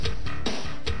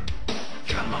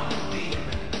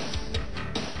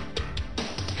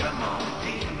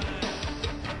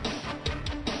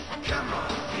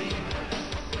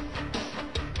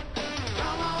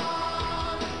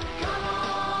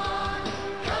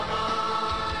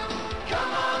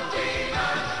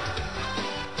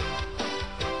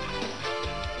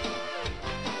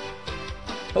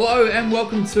Hello and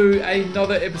welcome to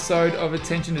another episode of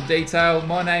Attention to Detail.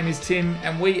 My name is Tim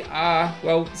and we are,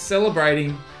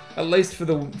 celebrating, at least for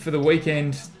the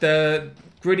weekend, the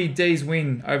Gritty D's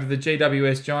win over the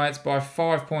GWS Giants by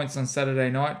 5 points on Saturday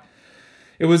night.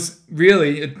 It was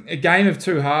really a game of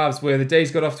two halves where the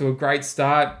D's got off to a great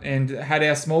start and had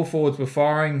our small forwards were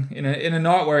firing in a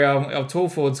night where our tall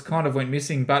forwards kind of went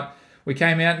missing. But we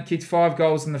came out and kicked 5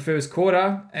 goals in the first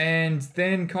quarter and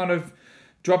then kind of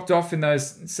dropped off in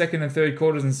those second and third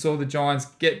quarters and saw the Giants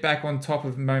get back on top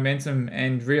of momentum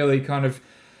and really kind of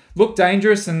look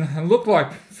dangerous and look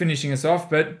like finishing us off.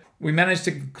 But we managed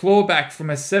to claw back from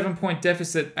a 7-point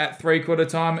deficit at three-quarter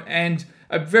time and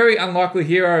a very unlikely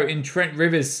hero in Trent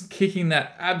Rivers kicking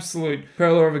that absolute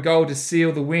pearler of a goal to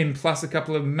seal the win, plus a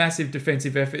couple of massive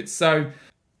defensive efforts. So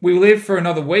we live for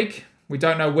another week. We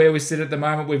don't know where we sit at the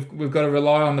moment. We've got to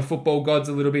rely on the football gods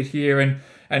a little bit here and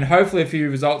hopefully a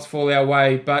few results fall our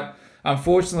way. But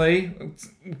unfortunately,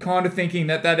 I'm kind of thinking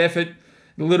that effort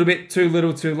a little bit too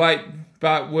little, too late.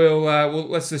 But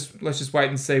let's just wait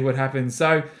and see what happens.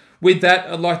 So with that,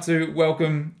 I'd like to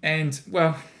welcome and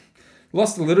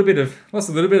lost a little bit of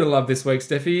love this week,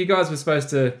 Steffi. You guys were supposed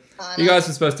to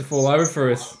fall over for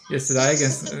us yesterday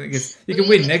against you can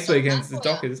win next week against the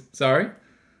Dockers. Sorry.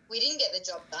 We didn't get the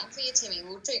job done for you, Timmy. We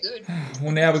were too good.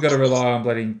 Well, now we've got to rely on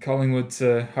bloody Collingwood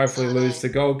to hopefully lose to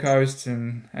Gold Coast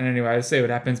and anyway, we'll see what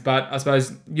happens. But I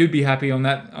suppose you'd be happy on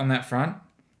that front.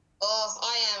 Oh,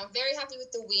 I am. I'm very happy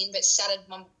with the win, but shattered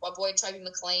my boy Toby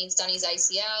McLean's done his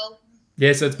ACL.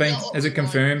 Yeah, so is it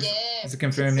confirmed? Yeah, is it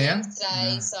confirmed now?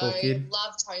 Today, so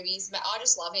love Toby's. But I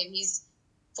just love him. He's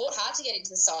fought hard to get into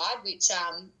the side, which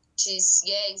he's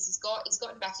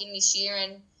gotten back in this year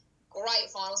and great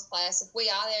finals player. So if we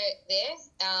are there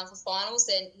for finals,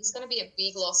 then he's going to be a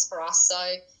big loss for us.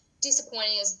 So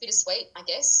disappointing, it was bittersweet, I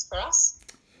guess, for us.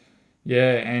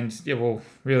 Yeah, and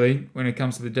really, when it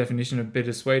comes to the definition of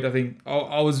bittersweet, I think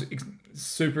I was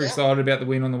super excited about the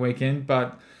win on the weekend,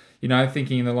 but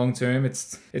thinking in the long term,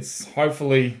 it's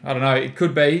hopefully, I don't know, it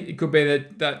could be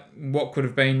that what could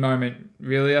have been moment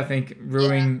really, I think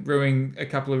ruining a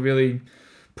couple of really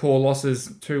poor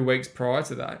losses 2 weeks prior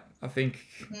to that. I think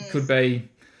could be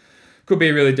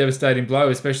a really devastating blow,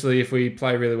 especially if we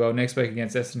play really well next week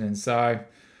against Essendon. So,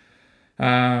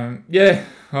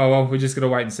 we're just got to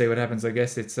wait and see what happens. I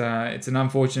guess it's an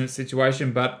unfortunate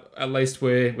situation, but at least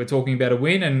we're talking about a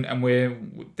win, and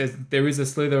there is a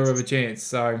slither of a chance.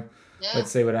 So let's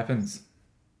see what happens.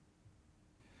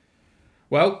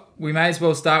 Well, we may as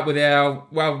well start with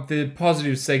the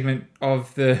positive segment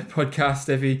of the podcast,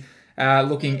 Steffi,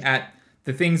 looking at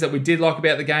the things that we did like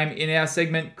about the game in our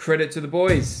segment, Credit to the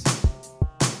Boys.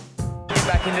 Get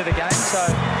back into the game, so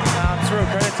it's a real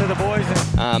credit to the boys.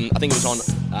 I think it was on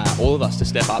all of us to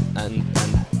step up and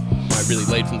really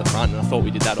lead from the front, and I thought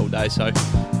we did that all day. So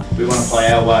we want to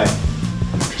play our way,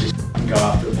 just go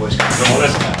after the boys.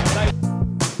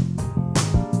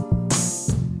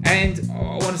 And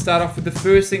I want to start off with the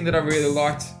first thing that I really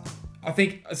liked. I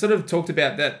think I sort of talked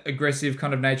about that aggressive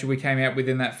kind of nature we came out with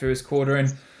in that first quarter,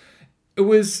 and it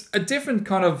was a different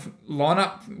kind of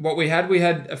lineup. What we had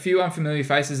a few unfamiliar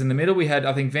faces in the middle. We had,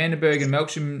 I think, Vandenberg and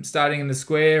Melksham starting in the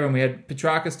square, and we had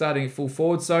Petrarca starting at full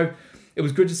forward. So it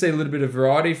was good to see a little bit of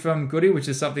variety from Goody, which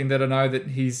is something that I know that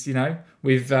he's,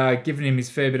 we've given him his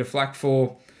fair bit of flack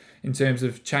for in terms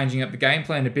of changing up the game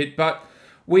plan a bit. But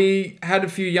we had a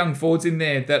few young forwards in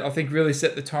there that I think really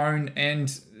set the tone, and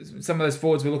some of those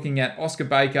forwards we're looking at, Oscar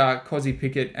Baker, Cozzy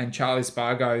Pickett, and Charlie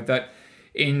Spargo, that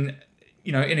in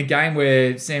a game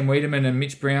where Sam Wiedemann and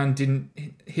Mitch Brown didn't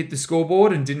hit the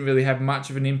scoreboard and didn't really have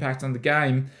much of an impact on the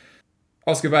game,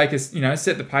 Oscar Baker,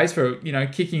 set the pace for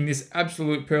it, kicking this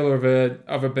absolute pearler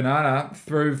of a banana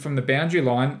through from the boundary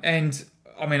line. And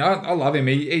I mean, I love him.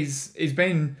 He's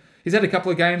had a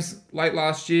couple of games late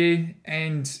last year,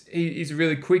 and he's a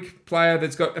really quick player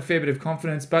that's got a fair bit of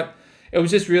confidence. But it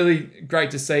was just really great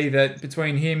to see that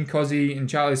between him, Cozzy, and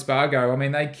Charlie Spargo, I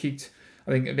mean, they kicked,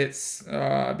 I think, about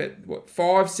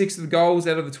 5-6 of the goals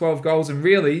out of the 12 goals, and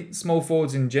really small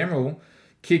forwards in general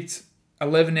kicked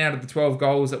 11 out of the 12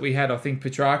 goals that we had. I think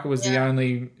Petrarca was the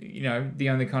only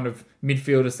kind of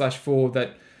midfielder /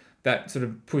 forward that sort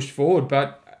of pushed forward.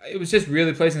 But it was just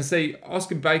really pleasing to see.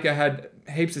 Oscar Baker had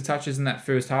heaps of touches in that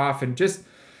first half, and just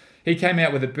he came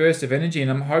out with a burst of energy,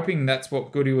 and I'm hoping that's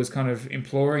what Goody was kind of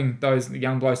imploring those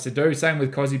young blokes to do. Same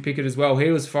with Cozzy Pickett as well. He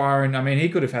was firing. I mean, he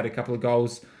could have had a couple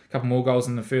more goals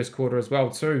in the first quarter as well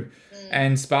too.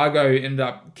 And Spargo ended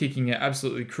up kicking an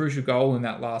absolutely crucial goal in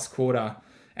that last quarter.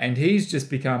 And he's just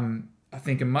become, I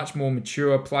think, a much more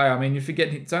mature player. I mean, you forget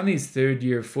it's only his third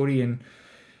year of footy, and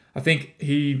I think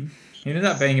he He ended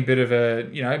up being a bit of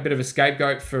a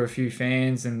scapegoat for a few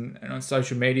fans and on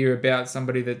social media about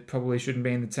somebody that probably shouldn't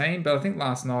be in the team. But I think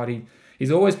last night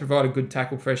he's always provided good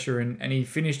tackle pressure and he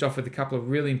finished off with a couple of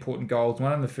really important goals,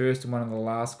 one in the first and one in the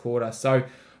last quarter. So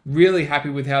really happy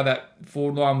with how that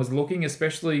forward line was looking,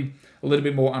 especially a little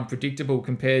bit more unpredictable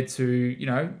compared to,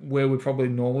 where we probably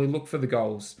normally look for the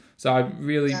goals. So I'm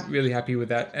really happy with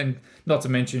that. And not to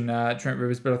mention Trent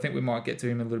Rivers, but I think we might get to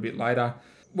him a little bit later.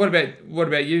 What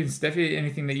about you, Steffi?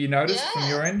 Anything that you noticed from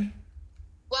your end?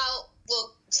 Well,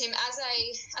 look, Tim,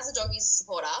 as a Doggies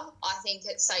supporter, I think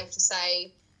it's safe to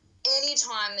say any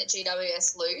time that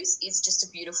GWS lose is just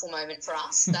a beautiful moment for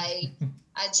us. They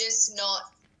are just not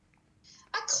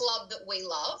a club that we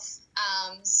love.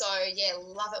 So yeah,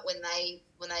 love it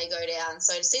when they go down.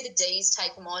 So to see the D's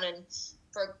take them on and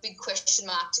for a big question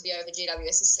mark to be over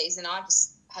GWS this season, I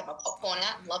just had my popcorn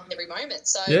out and loved every moment.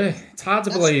 So yeah, it's hard to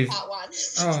believe. Part one.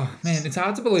 Oh man, it's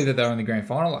hard to believe that they were in the grand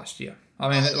final last year. I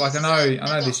mean, I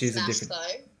know this year's a different.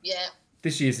 Though. Yeah.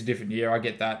 This year's a different year. I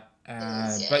get that.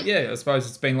 But yeah, I suppose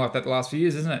it's been like that the last few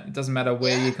years, isn't it? It doesn't matter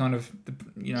where you kind of,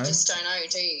 You just don't know,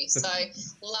 do you? So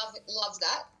love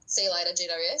that. See you later,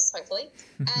 GWS, hopefully.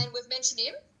 And we've mentioned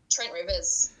him, Trent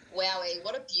Rivers. Wowie,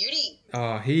 what a beauty.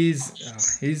 Oh, he's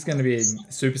going to be a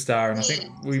superstar. And I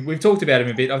think we've talked about him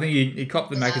a bit. I think he copped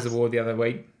the Maccas Award the other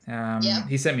week.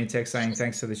 He sent me a text saying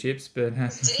thanks for the chips. But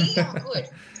did he? Oh, good.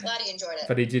 Glad he enjoyed it.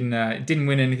 But he didn't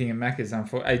win anything in Maccas.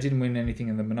 He didn't win anything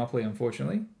in the Monopoly,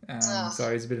 unfortunately.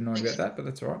 So he's a bit annoyed about that, but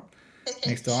that's all right.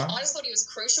 Next time. I just thought he was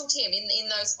crucial, Tim, in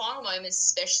those final moments,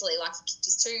 especially. Like, he kicked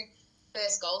his 2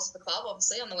 first goals for the club,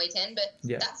 obviously, on the weekend. But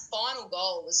that final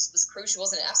goal was crucial,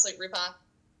 wasn't it? Absolute ripper.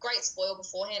 Great spoil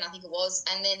beforehand, I think it was.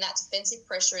 And then that defensive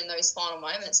pressure in those final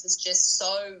moments was just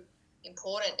so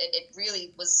important. It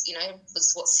really was,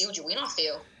 was what sealed your win, I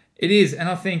feel. It is, and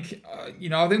I think,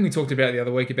 I think we talked about the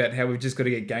other week about how we've just got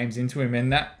to get games into him,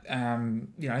 and that,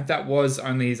 that was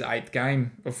only his 8th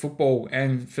game of football,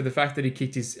 and for the fact that he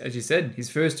kicked as you said, his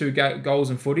first 2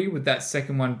 goals in footy, with that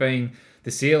second one being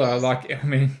the sealer,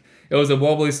 it was a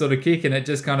wobbly sort of kick, and it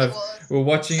just kind of, we're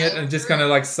watching it, and it just kind of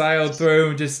like sailed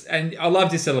through, and I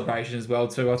loved his celebration as well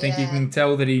too. I think you can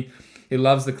tell that he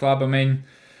loves the club. I mean,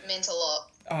 meant a lot.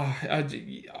 As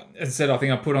I said, I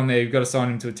think I put on there, you've got to sign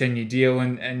him to a 10-year deal,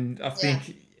 and I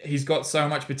think he's got so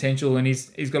much potential, and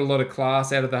he's got a lot of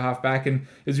class out of the halfback, and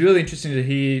it was really interesting to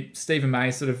hear Stephen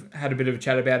May sort of had a bit of a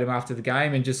chat about him after the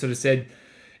game, and just sort of said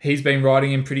he's been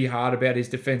riding him pretty hard about his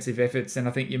defensive efforts, and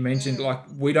I think you mentioned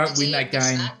we don't win that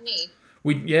game.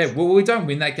 We don't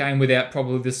win that game without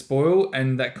probably the spoil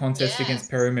and that contest against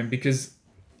Perryman, because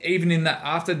even in that,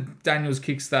 after Daniels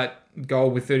kicks that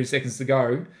goal with 30 seconds to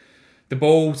go, the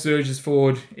ball surges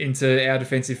forward into our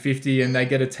defensive 50 and they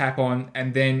get a tap on,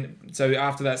 and then so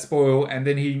after that spoil, and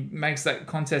then he makes that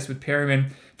contest with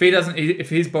Perryman. If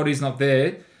his body's not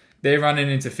there, they're running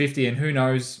into 50, and who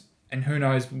knows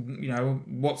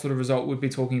what sort of result we'd be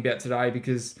talking about today,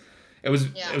 because it was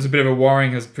a bit of a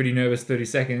worrying. I was pretty nervous 30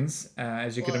 seconds,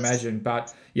 as you can imagine.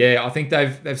 But yeah, I think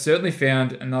they've certainly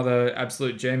found another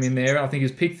absolute gem in there. I think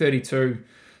he's pick 32.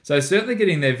 So certainly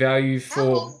getting their value for...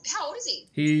 How old is he?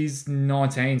 He's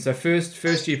 19, so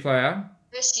first year player.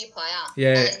 First year player.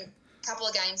 Yeah. And a couple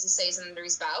of games this season under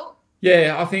his belt.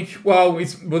 Yeah, I think,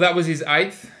 that was his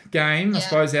 8th game, I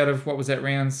suppose, out of,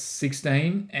 round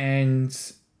 16.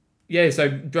 And yeah, so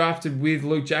drafted with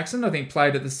Luke Jackson, I think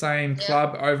played at the same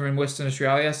club over in Western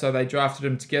Australia. So they drafted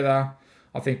him together,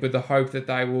 I think, with the hope that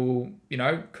they will,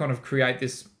 kind of create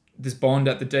this bond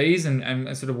at the D's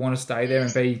and sort of want to stay there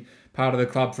and be part of the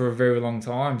club for a very long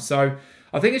time. So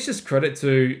I think it's just credit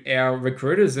to our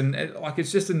recruiters, and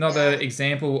it's just another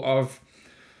example of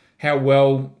how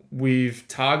well we've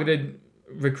targeted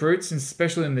recruits,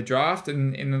 especially in the draft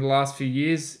and in the last few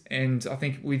years. And I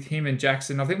think with him and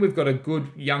Jackson, I think we've got a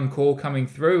good young core coming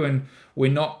through, and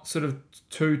we're not sort of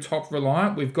too top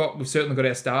reliant. We've certainly got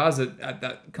our stars at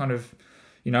that kind of,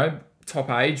 top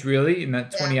age really, in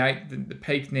that 28, the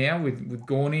peak now with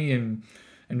Gorney and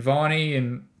Viney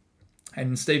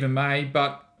and Stephen May,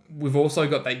 but we've also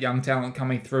got that young talent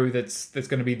coming through that's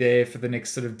going to be there for the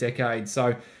next sort of decade.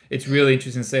 So it's really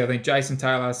interesting to see. I think Jason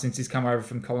Taylor, since he's come over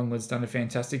from Collingwood's, done a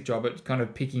fantastic job at kind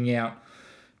of picking out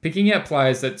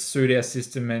players that suit our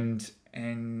system and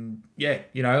someone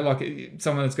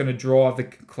that's going to drive the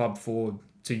club forward.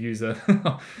 To use a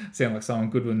sound like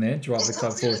Simon Goodwin there, drive the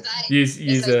club forward. Use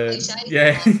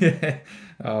a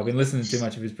Oh, I've been listening to too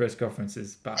much of his press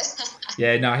conferences, but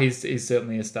he's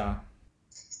certainly a star.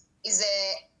 Is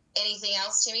there anything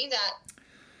else, Timmy, that...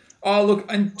 Oh,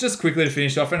 look, and just quickly to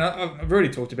finish off, and I've already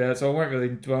talked about it, so I won't really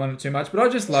dwell on it too much, but I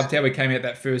just loved how we came out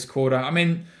that first quarter. I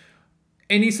mean,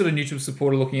 any sort of neutral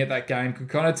supporter looking at that game could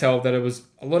kind of tell that it was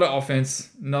a lot of offense,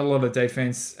 not a lot of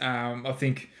defense. I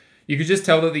think you could just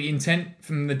tell that the intent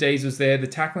from the D's was there. The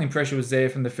tackling pressure was there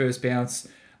from the first bounce.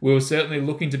 We were certainly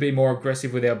looking to be more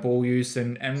aggressive with our ball use.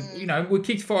 And we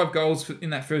kicked 5 goals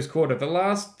in that first quarter. The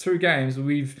last 2 games,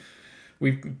 we've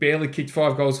barely kicked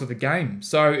 5 goals for the game.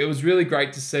 So it was really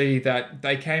great to see that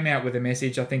they came out with a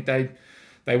message. I think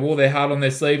they wore their heart on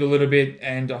their sleeve a little bit.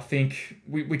 And I think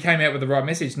we came out with the right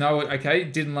message. No, okay,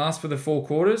 it didn't last for the 4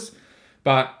 quarters.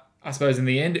 But I suppose in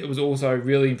the end, it was also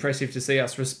really impressive to see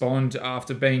us respond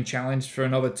after being challenged for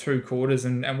another 2 quarters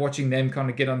and watching them kind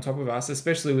of get on top of us,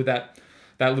 especially with that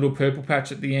little purple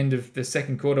patch at the end of the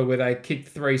second quarter where they kicked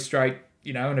 3 straight,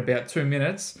 in about 2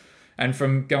 minutes. And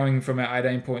from going from our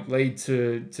 18-point lead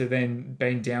to then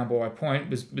being down by a point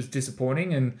was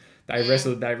disappointing, and they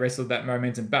wrestled that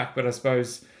momentum back. But I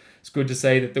suppose it's good to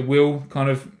see that the will kind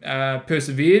of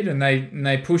persevered and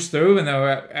they pushed through and they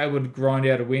were able to grind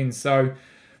out a win. So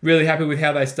really happy with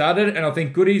how they started, and I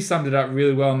think Goody summed it up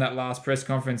really well in that last press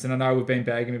conference. And I know we've been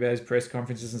bagging about his press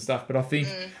conferences and stuff, but I think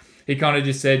he kind of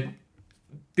just said,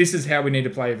 this is how we need to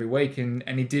play every week, and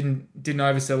he didn't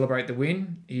over celebrate the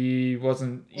win. He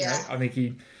wasn't, I think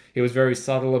he was very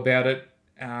subtle about it,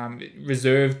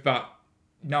 reserved, but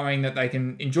knowing that they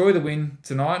can enjoy the win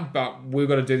tonight, but we've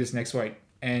got to do this next week.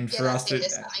 And for us to,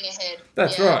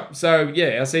 that's right. So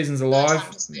our season's alive.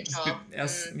 Our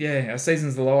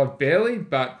season's alive barely,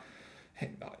 but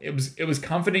it was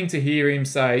comforting to hear him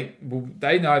say, well,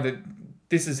 they know that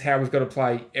this is how we've got to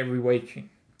play every week.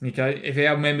 Okay, if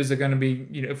our members are going to be,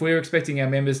 if we're expecting our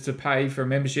members to pay for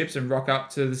memberships and rock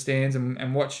up to the stands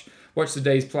and watch the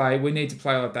D's play, we need to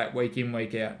play like that week in,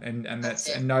 week out, and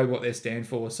know what they stand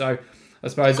for. So I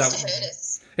suppose that hurt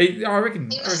us. I reckon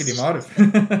he might have.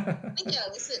 I think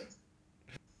listen.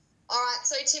 All right,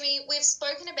 so Timmy, we've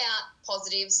spoken about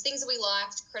positives, things that we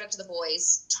liked, credit to the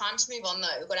boys. Time to move on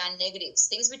though. We've got our negatives,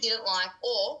 things we didn't like,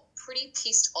 or pretty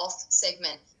pissed off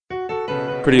segment.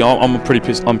 I'm pretty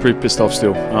pissed off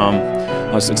still.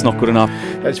 It's not good enough.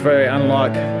 That's very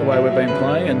unlike the way we've been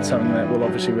playing, and something that we'll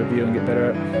obviously review and get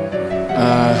better at.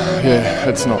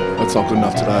 It's not good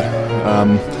enough today.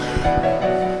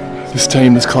 This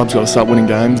club's got to start winning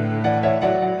games.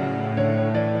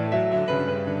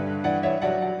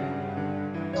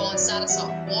 Go on, start us off.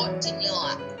 What didn't you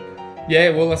like? Yeah,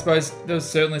 well, I suppose there was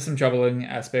certainly some troubling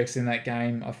aspects in that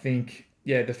game. I think,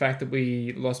 the fact that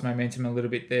we lost momentum a little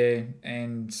bit there,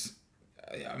 and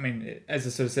I mean, as I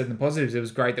sort of said in the positives, it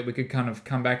was great that we could kind of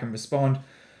come back and respond.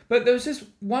 But there was just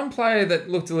one player that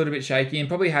looked a little bit shaky and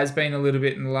probably has been a little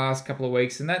bit in the last couple of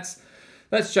weeks, and that's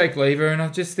Jake Lever. And I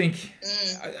just think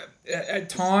at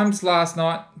times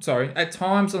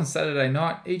on Saturday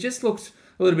night, he just looked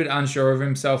a little bit unsure of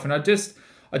himself, and I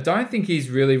don't think he's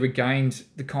really regained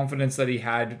the confidence that he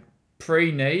had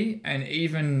pre-knee, and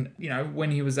even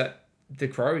when he was at the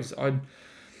Crows.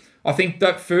 I think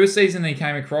that first season he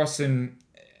came across and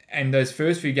those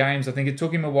first few games, I think it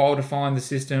took him a while to find the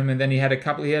system, and then he had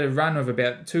a run of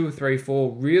about 2 or 3,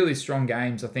 4 really strong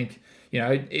games. I think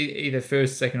either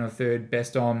first, second, or third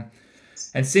best on.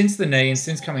 And since the knee and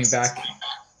since coming back,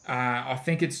 I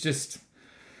think it's just,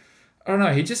 I don't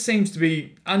know, he just seems to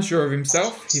be unsure of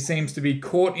himself. He seems to be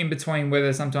caught in between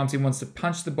whether sometimes he wants to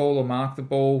punch the ball or mark the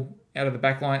ball out of the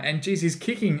back line. And geez, his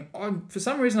kicking, for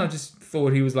some reason I just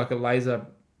thought he was like a laser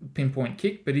pinpoint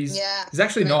kick, but he's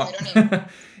actually not.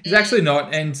 He's actually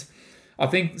not. And I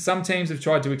think some teams have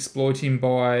tried to exploit him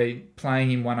by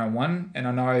playing him one-on-one, and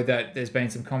I know that there's been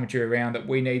some commentary around that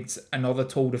we need another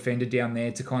tall defender down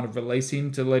there to kind of release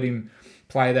him, to let him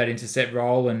play that intercept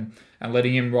role and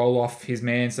letting him roll off his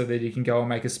man so that he can go and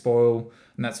make a spoil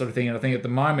and that sort of thing. And I think at the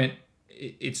moment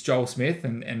it's Joel Smith,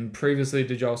 and previously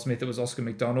to Joel Smith it was Oscar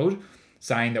McDonald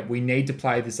saying that we need to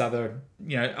play this other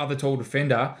tall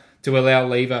defender to allow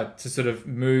Lever to sort of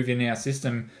move in our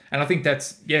system. And I think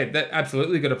that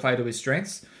absolutely got to play to his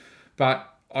strengths.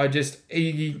 But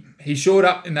he shored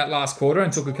up in that last quarter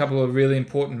and took a couple of really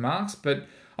important marks. But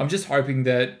I'm just hoping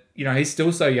that, he's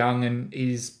still so young and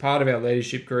he's part of our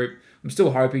leadership group. I'm still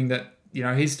hoping that,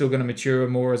 he's still going to mature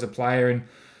more as a player. And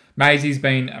Maisie's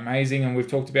been amazing, and we've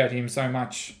talked about him so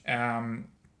much,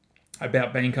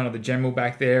 about being kind of the general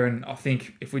back there. And I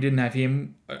think if we didn't have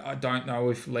him, I don't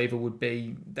know if Lever would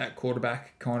be that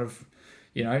quarterback kind of,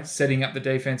 setting up the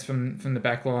defense from the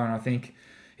back line. I think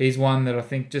he's one that I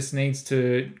think just needs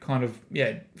to kind of,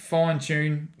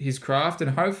 fine-tune his craft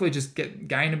and hopefully just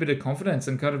gain a bit of confidence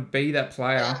and kind of be that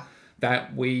player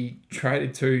that we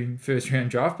traded 2 first-round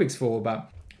draft picks for.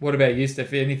 But what about you,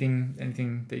 Steph? Anything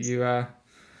that you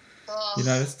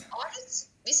noticed?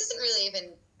 This isn't really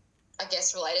even I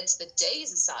guess, related to the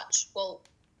D's as such. Well,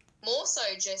 more so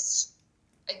just,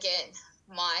 again,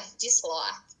 my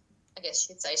dislike, I guess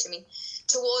you could say to me,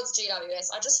 towards GWS.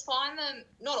 I just find them,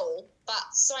 not all, but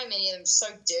so many of them so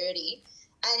dirty.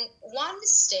 And one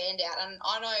standout, and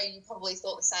I know you probably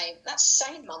thought the same, that's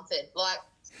Shane Mumford. Like,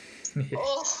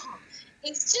 oh,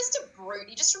 he's just a brute.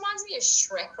 He just reminds me of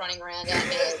Shrek running around out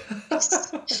there.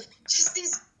 Just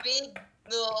this big,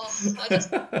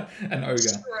 an ogre.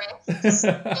 Shrek, just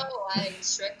go away,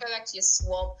 Shrek, go back to your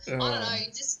swamp. I don't know, he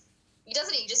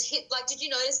just hit, like, did you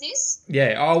notice this? Yeah,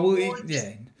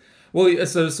 yeah. Well, I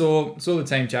sort of saw the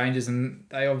team changes, and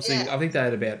they obviously, I think they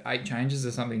had about 8 changes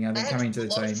or something, I think, coming to the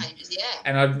team. Changes, yeah.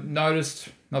 And I've noticed,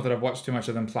 not that I've watched too much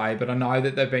of them play, but I know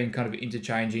that they've been kind of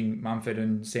interchanging Mumford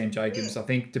and Sam Jacobs, I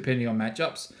think, depending on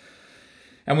matchups.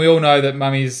 And we all know that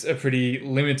Mummy's a pretty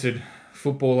limited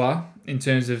footballer in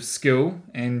terms of skill,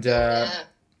 and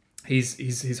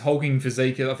his hulking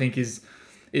physique, I think, is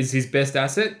his best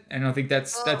asset, and I think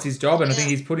that's his job, and I think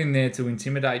he's put in there to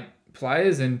intimidate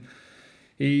players, and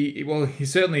he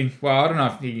certainly, I don't know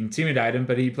if he intimidated him,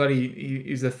 but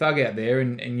he's a thug out there,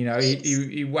 and you know,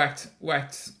 he whacked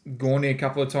Gorney a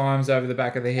couple of times over the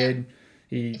back of the head.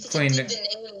 He cleaned it.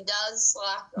 He does,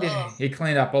 like, yeah, he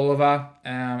cleaned up Oliver,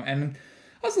 and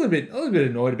I was a little bit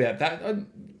annoyed about that.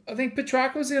 I think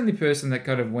Petrarca was the only person that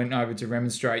kind of went over to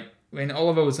remonstrate when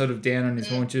Oliver was sort of down on his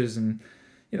haunches, and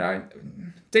you know,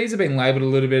 D's have been labelled a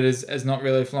little bit as not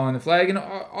really flying the flag, and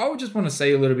I would just want to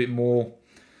see a little bit more.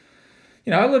 You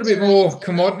know, a little bit more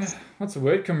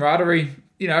camaraderie,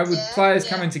 you know, with players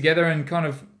coming together and kind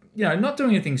of, you know, not doing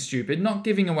anything stupid, not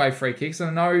giving away free kicks.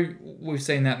 And I know we've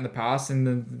seen that in the past,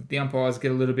 and the umpires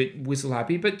get a little bit whistle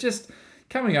happy, but just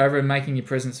coming over and making your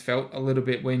presence felt a little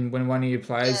bit when one of your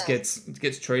players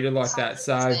gets treated like that.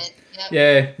 So,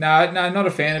 no, not a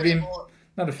fan of him.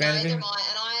 Not a fan of him. And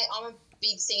I'm a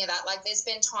big thing of that. Like, there's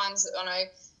been times that I know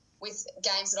with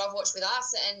games that I've watched with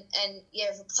us, and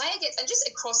if a player gets, and just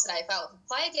across the AFL, if a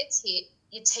player gets hit,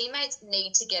 your teammates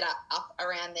need to get up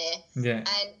around there,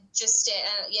 and just stand.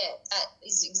 That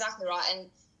is exactly right.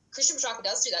 And Christian Petrarca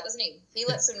does do that, doesn't he? He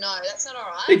lets them know that's not all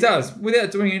right. He does,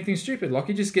 without doing anything stupid. Like,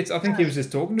 he just gets. I think he was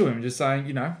just talking to him, just saying,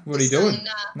 you know, what are you doing?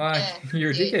 You're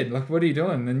a dickhead. Like, what are you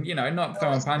doing? And you know, not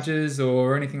throwing punches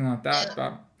or anything like that.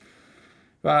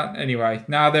 But anyway,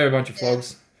 they're a bunch of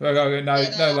flogs. No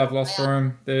love lost for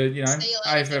him. The, you know,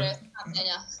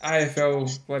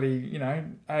 AFL bloody, you know,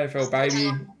 AFL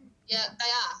baby. Yeah, they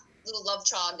are. Little love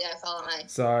child, the AFL, aren't they?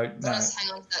 So, no. I just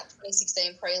hang on to that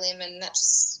 2016 prelim, and that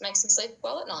just makes me sleep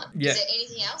well at night. Yeah. Is there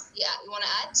anything else you want to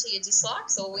add to your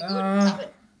dislikes, or we good?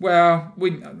 Well,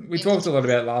 we talked a lot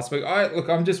about it last week.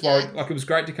 I'm just worried. Like, it was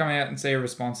great to come out and see a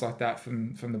response like that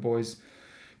from the boys.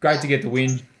 Great to get the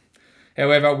win.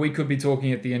 However, we could be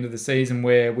talking at the end of the season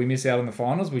where we miss out on the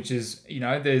finals, which is, you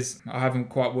know, I haven't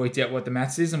quite worked out what the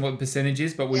maths is and what the percentage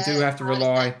is, but we do have to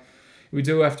rely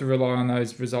on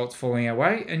those results falling our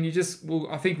way. And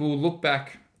I think we'll look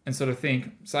back and sort of think,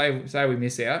 say we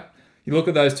miss out. You look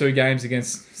at those 2 games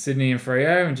against Sydney and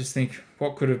Freo and just think,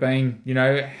 what could have been, you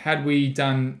know, had we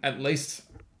done at least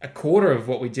a quarter of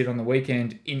what we did on the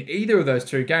weekend in either of those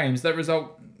 2 games, that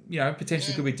result, you know,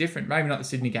 potentially could be different. Maybe not the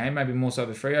Sydney game, maybe more so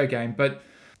the Freo game. But,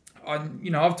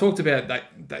 I've talked about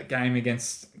that game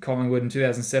against Collingwood in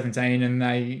 2017, and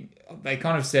they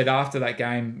kind of said after that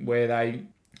game where they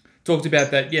talked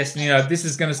about that, yes, you know, this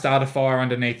is going to start a fire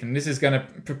underneath them. This is going to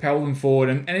propel them forward.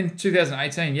 And in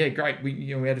 2018, great. We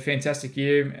had a fantastic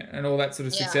year and all that sort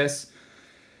of success.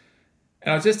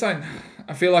 And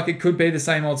I feel like it could be the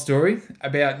same old story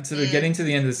about sort of getting to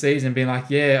the end of the season and being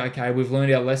like, okay, we've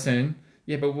learned our lesson.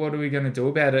 Yeah, but what are we going to do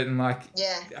about it? And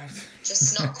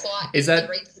just not quite. That's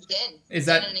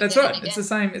right. It's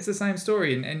the same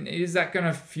story. And is that going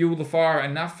to fuel the fire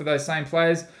enough for those same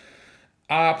players?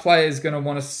 Are players going to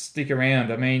want to stick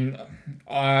around? I mean,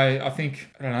 I think,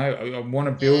 I don't know, I want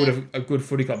to build a good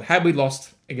footy club. Had we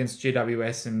lost against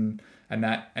GWS and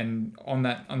on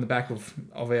the back of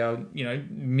our, you know,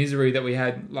 misery that we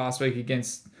had last week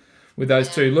with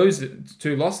those two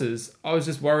losses, I was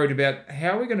just worried about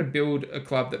how we're going to build a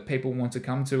club that people want to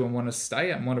come to and want to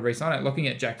stay at and want to re-sign it. Looking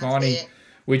at Jack Viney,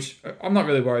 which I'm not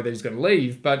really worried that he's going to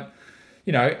leave, but,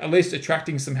 you know, at least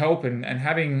attracting some help and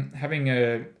having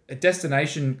a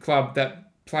destination club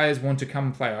that players want to come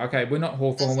and play. Okay, we're not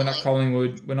Hawthorn, we're not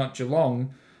Collingwood, we're not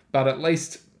Geelong, but at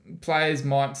least players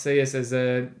might see us as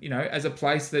a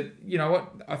place that, you know what,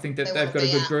 I think that they've got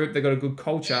a good group, they've got a good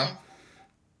culture,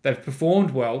 they've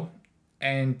performed well,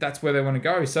 and that's where they want to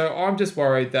go. So I'm just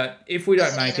worried that if we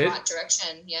don't make it, right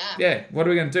direction, what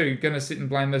are we going to do? Going to sit and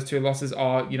blame those 2 losses?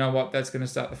 Oh, you know what? That's going to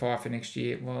start the fire for next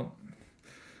year. Well,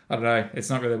 I don't know. It's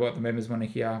not really what the members want to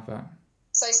hear, but.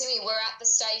 So, Timmy, we're at the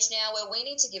stage now where we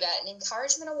need to give out an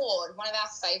encouragement award, one of our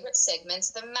favourite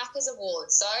segments, the Maccas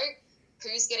Award. So,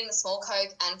 who's getting the small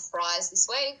Coke and fries this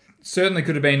week? Certainly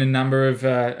could have been a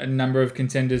number of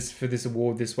contenders for this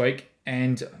award this week,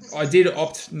 and I did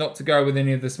opt not to go with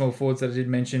any of the small forwards that I did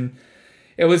mention.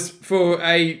 It was for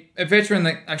a veteran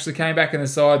that actually came back in the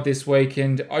side this week,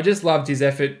 and I just loved his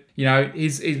effort. You know,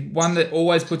 he's one that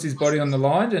always puts his body on the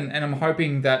line, and I'm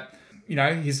hoping that, you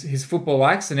know, his football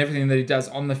acts and everything that he does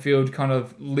on the field kind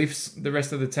of lifts the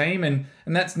rest of the team, and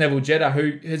that's Neville Jetta,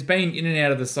 who has been in and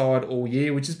out of the side all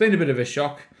year, which has been a bit of a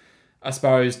shock, I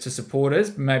suppose, to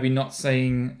supporters. Maybe not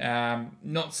seeing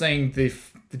the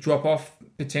drop off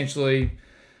potentially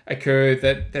occur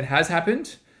that has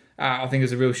happened. I think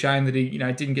it's a real shame that he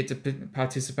didn't get to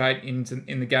participate in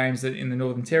the games in the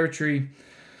Northern Territory.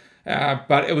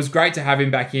 But it was great to have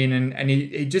him back in, and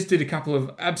he just did a couple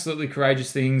of absolutely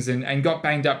courageous things and got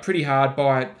banged up pretty hard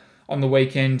by it on the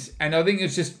weekend. And I think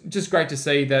it's just great to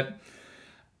see that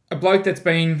a bloke that's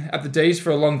been at the D's for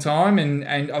a long time and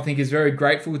I think is very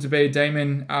grateful to be a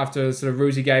Demon after sort of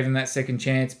Roosie gave him that second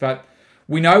chance. But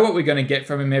we know what we're going to get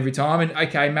from him every time. And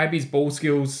okay, maybe his ball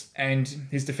skills and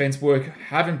his defence work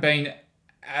haven't been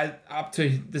up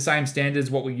to the same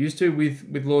standards what we used to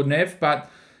with Lord Nev,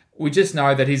 but we just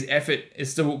know that his effort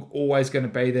is still always going to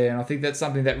be there. And I think that's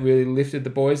something that really lifted the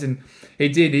boys. And he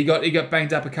did. He got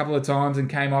banged up a couple of times and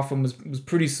came off and was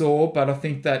pretty sore. But I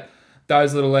think that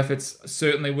those little efforts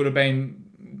certainly would have been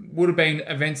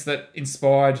events that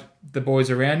inspired the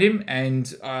boys around him.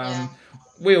 And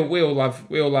we all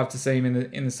love to see him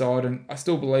in the side. And I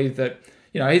still believe that,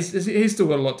 you know, he's still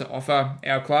got a lot to offer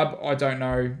our club. I don't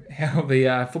know how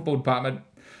the football department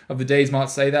of the D's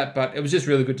might see that, but it was just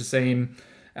really good to see him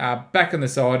back on the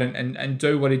side and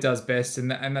do what he does best,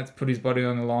 and that's put his body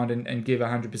on the line and give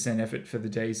 100% effort for the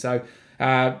D. So,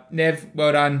 Nev,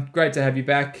 well done. Great to have you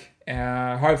back.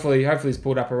 Hopefully he's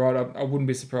pulled up all right. I wouldn't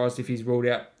be surprised if he's ruled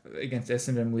out against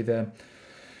Essendon with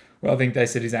I think they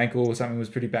said his ankle or something was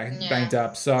pretty banged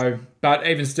up. So, but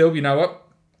even still, you know what?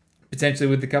 Potentially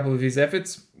with a couple of his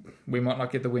efforts, we might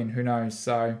not get the win. Who knows?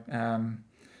 So,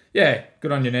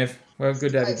 good on you, Nev. Well,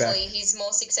 good to have you back. Hopefully he's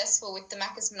more successful with the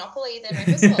Macca's Monopoly than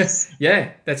Rivers was.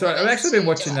 Yeah, that's right. I've actually been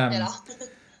watching...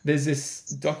 there's this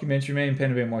documentary me and Penn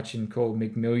have been watching called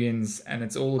McMillions, and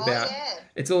it's all about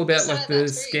like the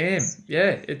scam.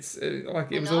 Yeah, it's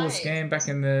like it was all a scam back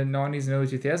in the 90s and early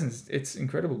 2000s. It's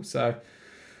incredible. So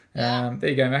there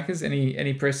you go, Maccas.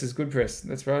 Any press is good press.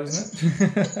 That's right, isn't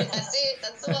it? That's it.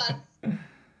 That's the one.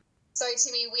 So,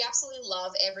 Timmy, we absolutely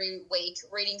love every week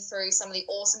reading through some of the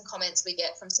awesome comments we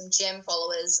get from some gem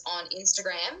followers on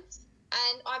Instagram.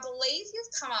 And I believe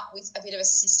you've come up with a bit of a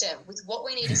system with what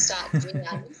we need to start doing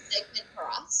our new segment for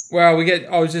us. Well,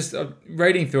 I was just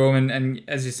reading through them, and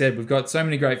as you said, we've got so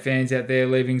many great fans out there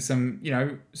leaving some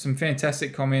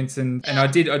fantastic comments, and I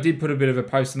did put a bit of a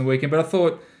post on the weekend, but I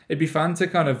thought it'd be fun to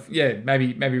kind of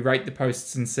maybe rate the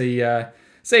posts and see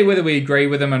whether we agree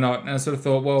with them or not. And I sort of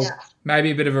thought,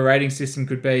 maybe a bit of a rating system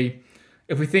could be,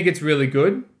 if we think it's really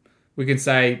good, we can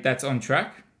say that's on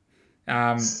track.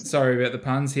 Sorry about the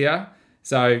puns here.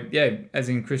 So, as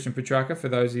in Christian Petrarca, for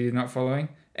those of you not following.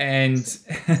 And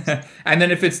and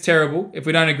then if it's terrible, if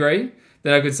we don't agree,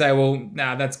 then I could say,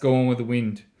 that's Gone with the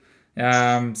Wind.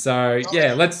 Let's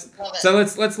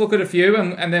look at a few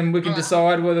and then we can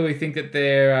decide whether we think that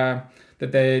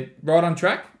they're right on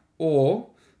track or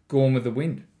Gone with the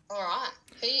Wind. All right.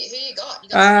 Who you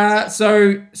got?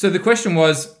 So the question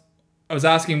was, I was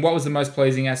asking what was the most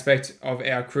pleasing aspect of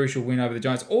our crucial win over the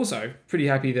Giants. Also, pretty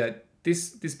happy that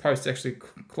this post actually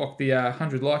clocked the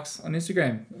 100 likes on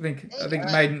Instagram. I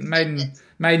think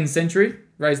maiden century.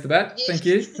 Raise the bat. Yeah.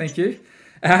 Thank you.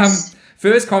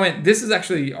 First comment. This is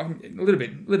actually I'm a little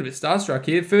bit starstruck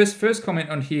here. First comment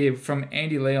on here from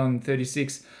Andy Leon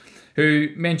 36, who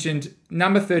mentioned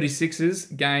number 36's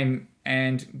game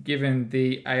and given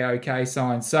the AOK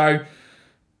sign. So,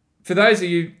 for those of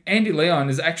you, Andy Leon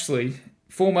is actually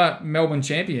former Melbourne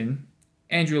champion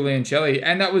Andrew Leoncelli,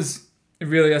 and that was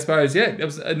really, I suppose, it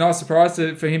was a nice surprise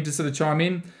for him to sort of chime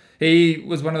in. He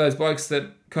was one of those blokes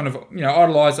that kind of,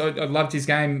 idolised. I loved his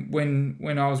game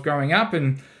when I was growing up,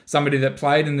 and somebody that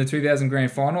played in the 2000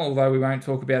 grand final, although we won't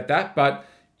talk about that. But,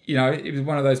 he was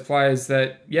one of those players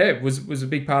that, was a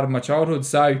big part of my childhood.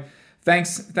 So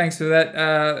thanks for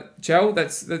that, Chell.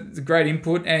 That's a great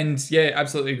input, and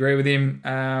absolutely agree with him.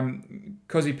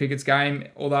 Cozzy Pickett's game,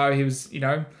 although he was,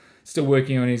 still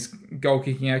working on his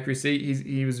goal-kicking accuracy,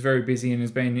 he was very busy and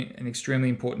has been an extremely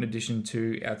important addition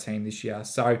to our team this year.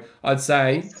 So I'd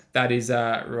say that is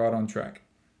right on track.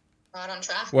 Right on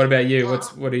track. What about you?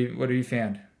 What have you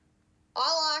found?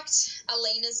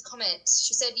 Alina's comment.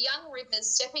 She said, young Rivers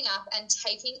stepping up and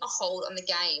taking a hold on the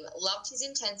game. Loved his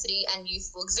intensity and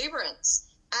youthful exuberance.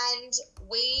 And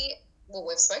we've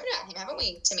spoken about him, haven't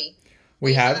we, Timmy?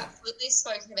 We have absolutely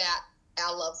spoken about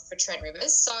our love for Trent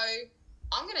Rivers. So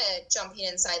I'm going to jump in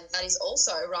and say that is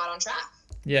also right on track.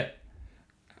 Yeah.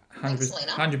 Thanks,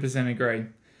 Selena. 100% agree.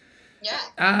 Yeah.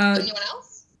 Anyone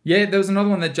else? Yeah, there was another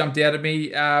one that jumped out at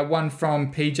me. One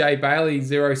from PJ Bailey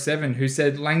 07 who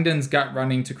said Langdon's gut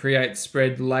running to create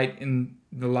spread late in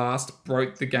the last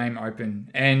broke the game open.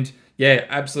 And yeah,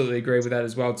 absolutely agree with that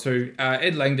as well too.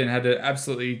 Ed Langdon had an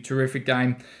absolutely terrific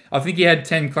game. I think he had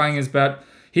 10 clangers, but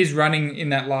his running in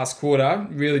that last quarter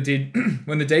really did,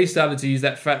 when the D started to use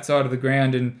that fat side of the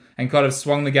ground and kind of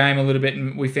swung the game a little bit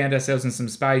and we found ourselves in some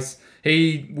space.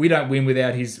 We don't win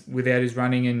without his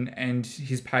running and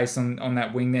his pace on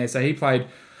that wing there. So he played,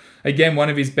 again, one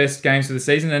of his best games of the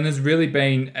season and has really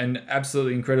been an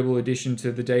absolutely incredible addition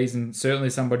to the Ds and certainly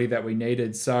somebody that we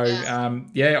needed. So,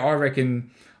 I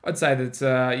reckon I'd say that's,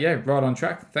 right on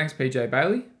track. Thanks, PJ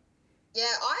Bailey. Yeah,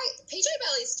 PJ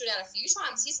Bailey stood out a few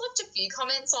times. He's left a few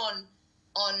comments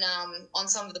on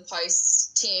some of the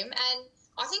posts, Tim, and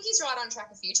I think he's right on track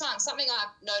a few times. Something I've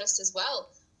noticed as well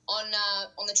on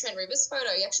the Trent Rivers photo,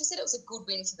 he actually said it was a good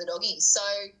win for the Doggies. So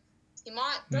he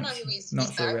might, don't know who he's.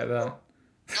 Not sure about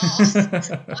that. I think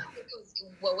it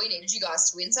was, we needed you guys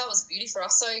to win, so it was beauty for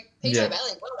us. So PJ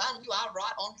Bailey, well done, you are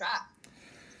right on track.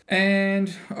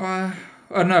 And I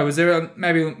don't know, was there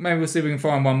maybe we'll see if we can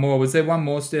find one more. Was there one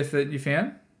more, Steph, that you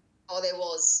found? Oh, there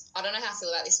was. I don't know how I feel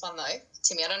about this one though,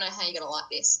 Timmy. I don't know how you're gonna like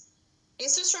this.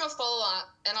 It's just from a follower,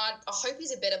 and I hope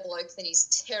he's a better bloke than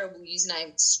his terrible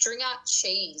username, Stringer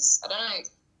Cheese. I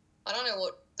don't know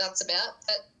what that's about,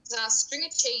 but Stringer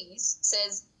Cheese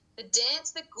says the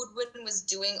dance that Goodwin was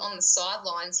doing on the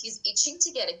sidelines, he's itching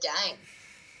to get a game.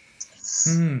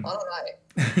 I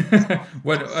don't know.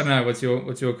 I don't know. What's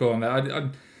your call on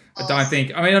that? I don't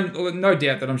think. I mean, no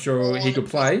doubt that I'm sure he could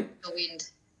play. The wind.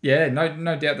 Yeah,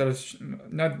 no doubt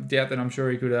that I'm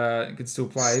sure he could still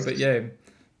play. But yeah,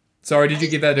 sorry. Did you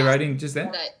give that a rating just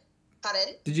then?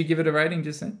 Pardon? Did you give it a rating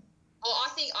just then? Oh, I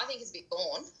think it's a bit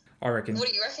gone. I reckon. What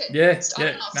do you reckon? Yeah, I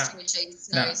don't know if Stringer Cheese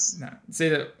knows. No. See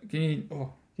that? Can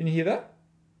you hear that?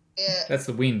 Yeah. That's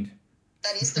the wind.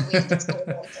 That is the wind. It's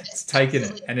gone. It's taken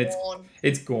it, and it's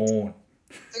gone.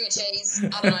 Stringer Cheese.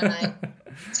 I don't know, mate.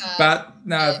 But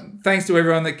no, thanks to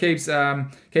everyone that keeps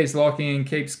liking and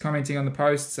keeps commenting on the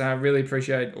posts. Really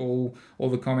appreciate all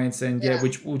the comments, and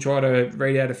which we'll try to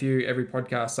read out a few every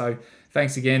podcast. So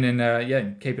thanks again,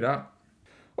 and keep it up.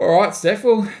 All right, Steph.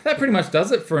 Well, that pretty much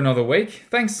does it for another week.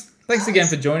 Thanks again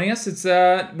for joining us. It's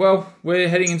we're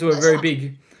heading into a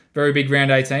very big round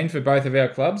 18 for both of our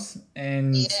clubs,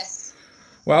 and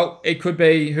well, it could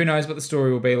be, who knows what the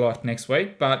story will be like next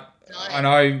week, but. I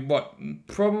know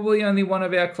probably only one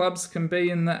of our clubs can be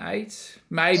in the 8.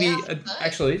 Maybe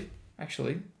actually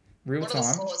real time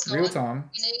score check. Yeah, real time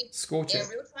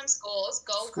scores.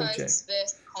 Gold Coast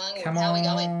versus Collingwood. Come How are we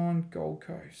going? on, Gold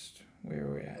Coast. Where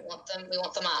are we at? We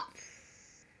want them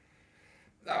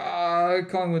up.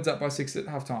 Collingwood's up by 6 at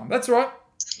half time. That's right.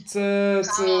 It's a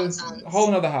whole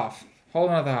another half.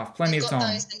 Plenty of time.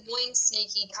 Those annoying,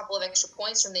 sneaky couple of extra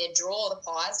points from their draw, the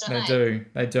Pies, don't they?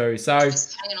 They do. So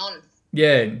just hanging on.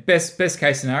 Yeah, best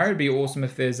case scenario, it'd be awesome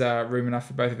if there's room enough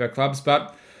for both of our clubs,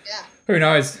 but who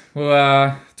knows?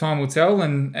 Well, time will tell,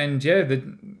 and the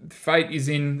fate is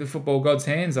in the football gods'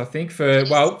 hands. I think for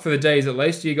the Ds at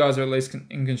least, you guys are at least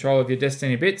in control of your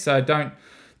destiny a bit. So don't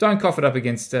cough it up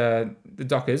against the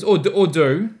Dockers, or do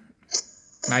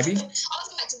maybe. I was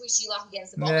about to wish you luck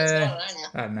against the Bombers,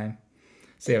 but I don't know.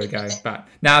 See how we go. But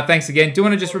thanks again. Do you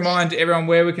want to just remind everyone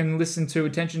where we can listen to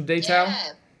Attention to Detail?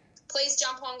 Yeah. Please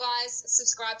jump on, guys.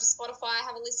 Subscribe to Spotify.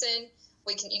 Have a listen.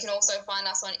 You can also find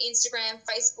us on Instagram,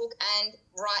 Facebook, and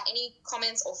write any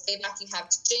comments or feedback you have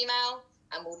to Gmail,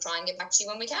 and we'll try and get back to you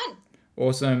when we can.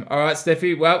 Awesome. All right,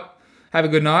 Steffi. Well, have a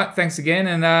good night. Thanks again,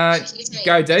 and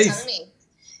go D's.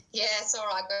 Yeah, it's all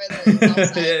right. Go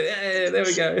the yeah, there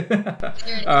we go.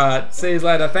 All right. See you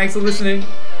later. Thanks for listening.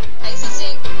 Thanks.